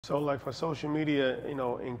So like for social media,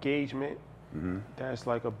 engagement, that's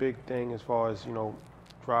like a big thing as far as,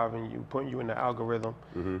 driving you, putting you in the algorithm.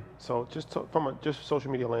 So just from a just social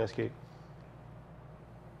media landscape,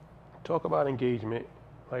 talk about engagement.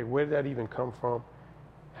 Like where did that even come from?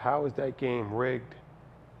 How is that game rigged?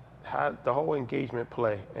 How the whole engagement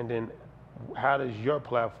play, and then how does your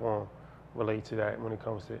platform relate to that when it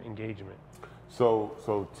comes to engagement?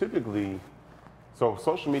 So typically,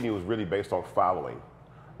 social media was really based on following,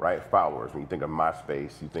 right? Followers. When you think of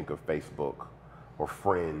MySpace, you think of Facebook or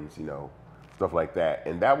Friends, stuff like that.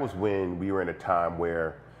 And that was when we were in a time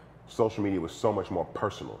where social media was so much more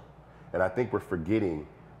personal. And I think we're forgetting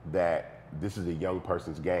that this is a young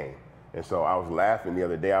person's game. And so I was laughing the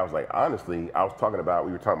other day. I was like, honestly, we were talking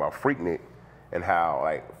about Freaknik and how,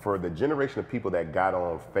 like, for the generation of people that got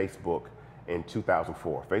on Facebook in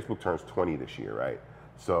 2004, Facebook turns 20 this year, right?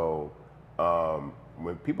 So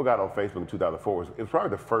when people got on Facebook in 2004, it was probably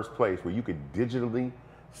the first place where you could digitally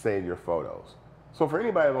save your photos. So for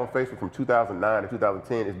anybody that's on Facebook from 2009 to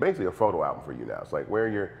 2010, it's basically a photo album for you now. It's like where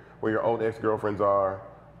your old ex-girlfriends are,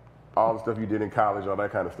 all the stuff you did in college, all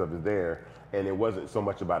that kind of stuff is there, and it wasn't so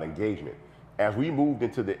much about engagement. As we moved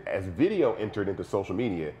as video entered into social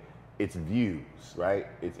media, it's views, right?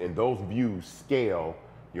 And those views scale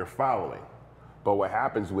your following. But what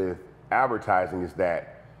happens with advertising is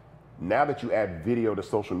that now that you add video to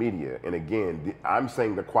social media, and again, I'm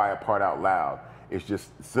saying the quiet part out loud, it's just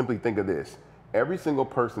simply think of this. Every single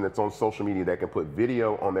person that's on social media that can put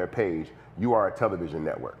video on their page, you are a television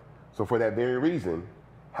network. So for that very reason,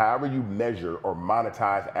 however you measure or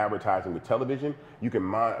monetize advertising with television, you can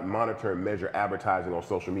monitor and measure advertising on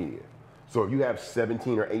social media. So if you have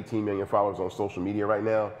 17 or 18 million followers on social media right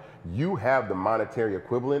now, you have the monetary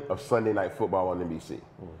equivalent of Sunday Night Football on NBC.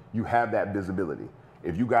 You have that visibility.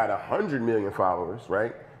 If you got 100 million followers,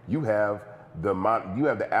 right, you have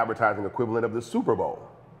the advertising equivalent of the Super Bowl,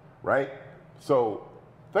 right? So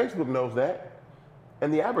Facebook knows that,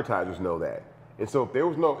 and the advertisers know that. And so if there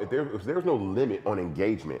was no limit on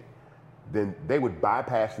engagement, then they would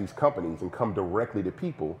bypass these companies and come directly to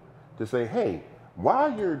people to say, hey,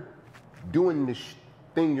 while you're doing this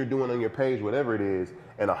thing you're doing on your page, whatever it is,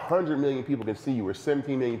 and 100 million people can see you, or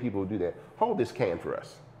 17 million people do that, hold this can for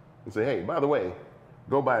us. And say, hey, by the way,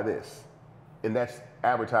 go buy this. And that's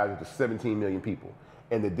advertising to 17 million people.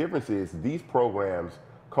 And the difference is these programs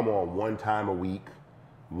come on one time a week,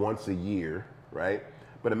 once a year, right?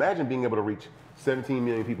 But imagine being able to reach 17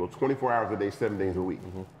 million people 24 hours a day, 7 days a week.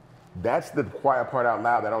 That's the quiet part out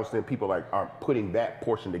loud that I don't understand people aren't putting that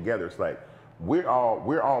portion together. It's like we're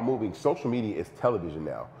all moving. Social media is television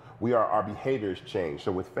now. Our behaviors change.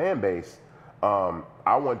 So with fan base,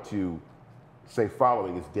 I want to say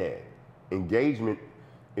following is dead. Engagement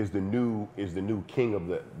is the new king of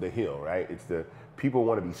the hill, right? It's the people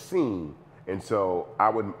want to be seen. And so I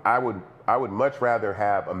would much rather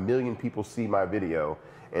have 1 million people see my video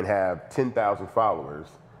and have 10,000 followers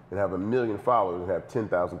than have 1 million followers and have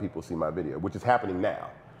 10,000 people see my video, which is happening now.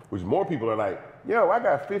 Which more people are like, yo, I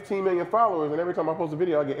got 15 million followers and every time I post a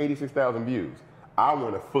video, I get 86,000 views. I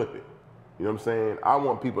want to flip it. You know what I'm saying? I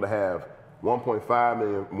want people to have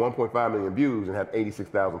 1.5 million views and have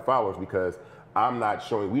 86,000 followers because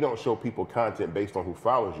we don't show people content based on who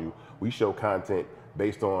follows you. We show content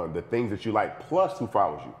based on the things that you like plus who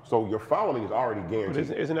follows you. So your following is already guaranteed.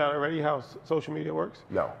 But isn't that already how social media works?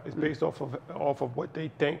 No. It's based off of what they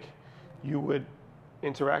think you would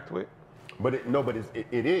interact with? But it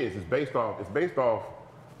is. It's based off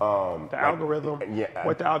the algorithm. Yeah.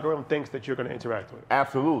 What the algorithm thinks that you're going to interact with.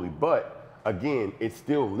 Absolutely. But again, it's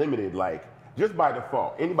still limited. Like just by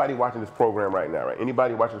default, anybody watching this program right now, right?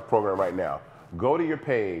 Anybody watching this program right now, go to your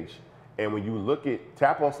page, and when you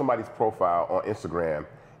tap on somebody's profile on Instagram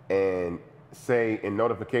and say in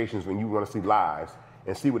notifications when you want to see lives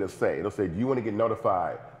and see what it'll say. It'll say, do you want to get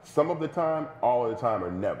notified some of the time, all of the time,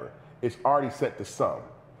 or never? It's already set to some.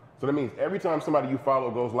 So that means every time somebody you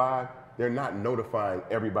follow goes live, they're not notifying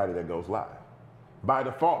everybody that goes live. By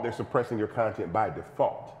default, they're suppressing your content by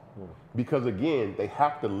default. Because again, they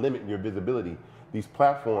have to limit your visibility. These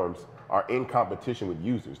platforms are in competition with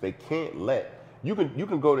users. They can't let you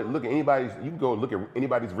can go look at anybody's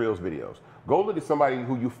Reels videos. Go look at somebody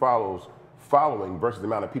who you following versus the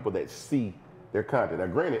amount of people that see their content. Now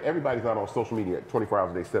granted, everybody's not on social media 24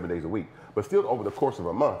 hours a day, 7 days a week, but still over the course of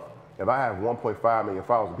a month, if I have 1.5 million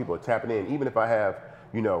followers and people are tapping in, even if I have,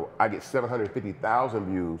 I get 750,000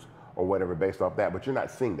 views or whatever based off that, but you're not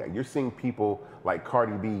seeing that. You're seeing people like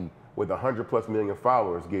Cardi B with 100+ million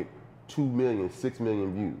followers get 2 million, 6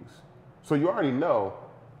 million views. So you already know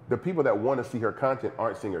the people that want to see her content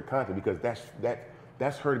aren't seeing her content because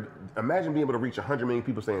that's her. Imagine being able to reach 100 million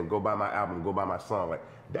people saying, "Go buy my album, go buy my song." Like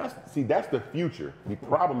that's the future. The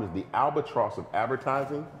problem is the albatross of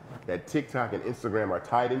advertising that TikTok and Instagram are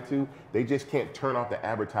tied into. They just can't turn off the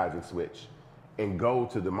advertising switch and go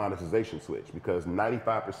to the monetization switch, because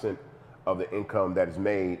 95% of the income that is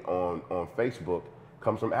made on Facebook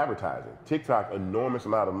comes from advertising. TikTok, enormous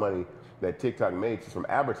amount of money that TikTok makes is from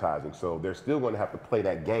advertising. So they're still going to have to play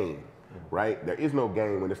that game, right? There is no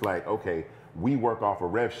game when it's like, okay, we work off a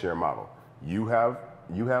rev share model. You have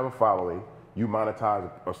a following, you monetize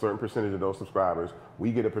a certain percentage of those subscribers,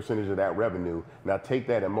 we get a percentage of that revenue. Now take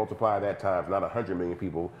that and multiply that times not 100 million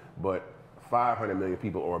people, but 500 million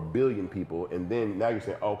people or 1 billion people, and then now you're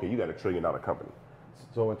saying, okay, you got $1 trillion company.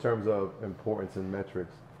 So in terms of importance and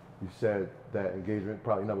metrics, you said that engagement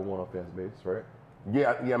probably number one on Fanbase, right?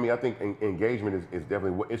 Yeah. I mean, I think engagement is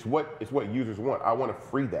definitely what users want. I want to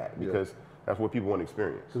free that because that's what people want to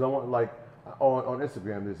experience. Because I want, like, on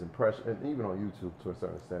Instagram, there's impression, and even on YouTube to a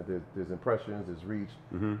certain extent, there's impressions, there's reach.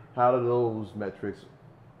 Mm-hmm. How do those metrics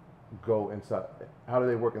go inside? How do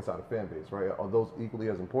they work inside a fan base, right? Are those equally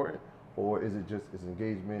as important, or is it just it's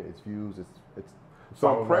engagement, it's views, it's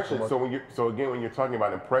so impressions? So again, when you're talking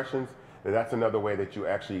about impressions, that's another way that you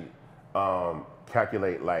actually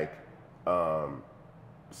calculate like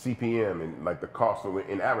CPM and like the cost of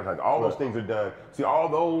in advertising. All those things are done. See, all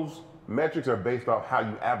those metrics are based off how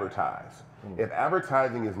you advertise. If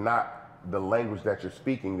advertising is not the language that you're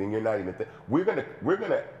speaking, then you're not even. We're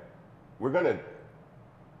gonna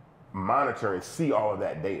monitor and see all of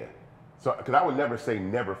that data. So, because I would never say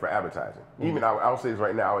never for advertising. Even I'll say this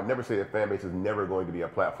right now. I would never say that Fanbase is never going to be a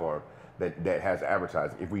platform that has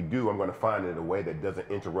advertising. If we do, I'm going to find it in a way that doesn't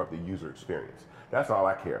interrupt the user experience. That's all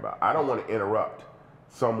I care about. I don't want to interrupt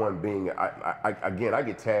someone being. I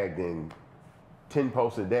get tagged in 10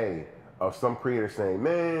 posts a day of some creator saying,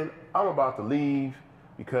 "Man, I'm about to leave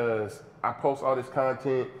because I post all this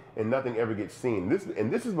content and nothing ever gets seen." This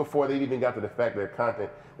is before they even got to the fact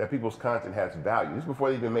that people's content has value. This is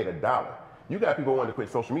before they even made $1. You got people wanting to quit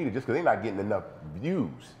social media just because they're not getting enough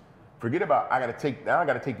views. Forget about I got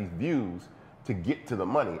to take these views to get to the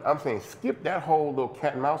money. I'm saying skip that whole little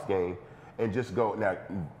cat and mouse game and just go.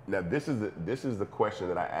 Now this is the question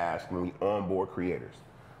that I ask when we onboard creators.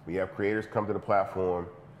 We have creators come to the platform.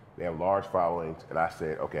 They have large followings, and I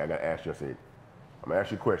said, okay, I got to ask you. I said, I'm gonna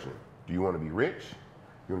ask you a question. Do you want to be rich?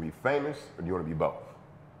 Do you want to be famous? Or do you want to be both?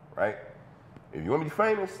 Right? If you want to be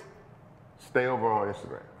famous, stay over on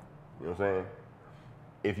Instagram. You know what I'm saying?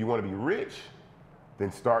 If you want to be rich,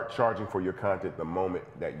 then start charging for your content the moment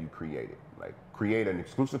that you create it. Like, create an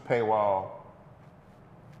exclusive paywall.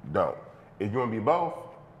 Don't. If you want to be both,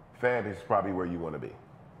 Fanbase is probably where you want to be,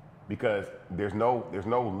 because there's no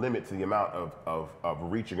limit to the amount of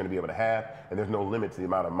reach you're going to be able to have, and there's no limit to the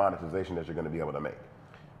amount of monetization that you're going to be able to make.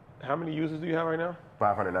 How many users do you have right now?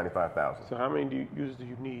 595,000. So how many users do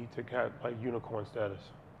you need to get like unicorn status?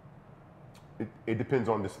 It depends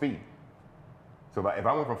on the speed. So if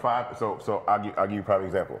I went from 5, so I'll give you a prime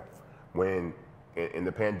example. When in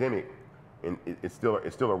the pandemic, and it's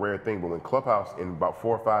still a rare thing, but when Clubhouse in about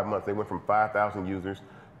 4 or 5 months, they went from 5,000 users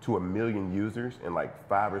to 1 million users in like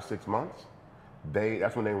 5 or 6 months.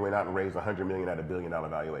 That's when they went out and raised $100 million at $1 billion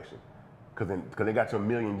valuation, because they got to 1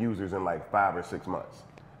 million users in like 5 or 6 months.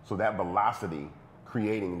 So that velocity,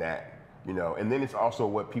 creating that, and then it's also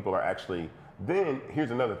what people are actually. Then here's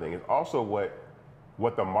another thing: it's also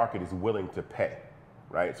what the market is willing to pay,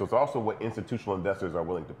 right? So it's also what institutional investors are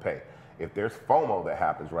willing to pay. If there's FOMO that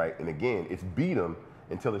happens, right? And again, it's beat them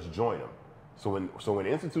until it's join them. So when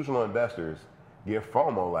institutional investors get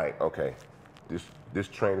FOMO, like, okay, this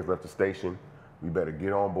train has left the station, we better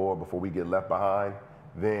get on board before we get left behind,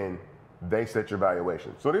 then they set your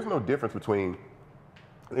valuation. So there's no difference between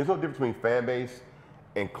Fanbase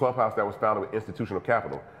and Clubhouse that was founded with institutional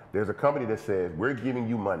capital. There's a company that says, we're giving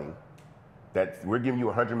you money, we're giving you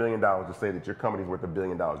 $100 million to say that your company's worth $1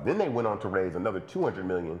 billion. Then they went on to raise another $200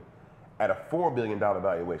 million at a $4 billion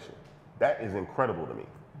valuation. That is incredible to me.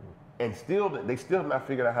 And they still have not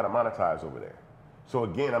figured out how to monetize over there. So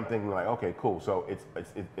again, I'm thinking like, okay, cool. So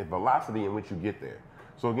it's velocity in which you get there.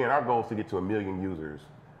 So again, our goal is to get to 1 million users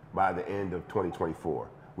by the end of 2024.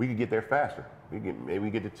 We could get there faster. Maybe we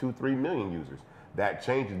get to 2-3 million users. That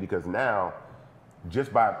changes because now,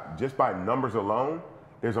 just by numbers alone,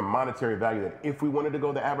 there's a monetary value that if we wanted to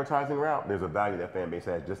go the advertising route, there's a value that Fanbase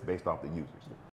has just based off the users.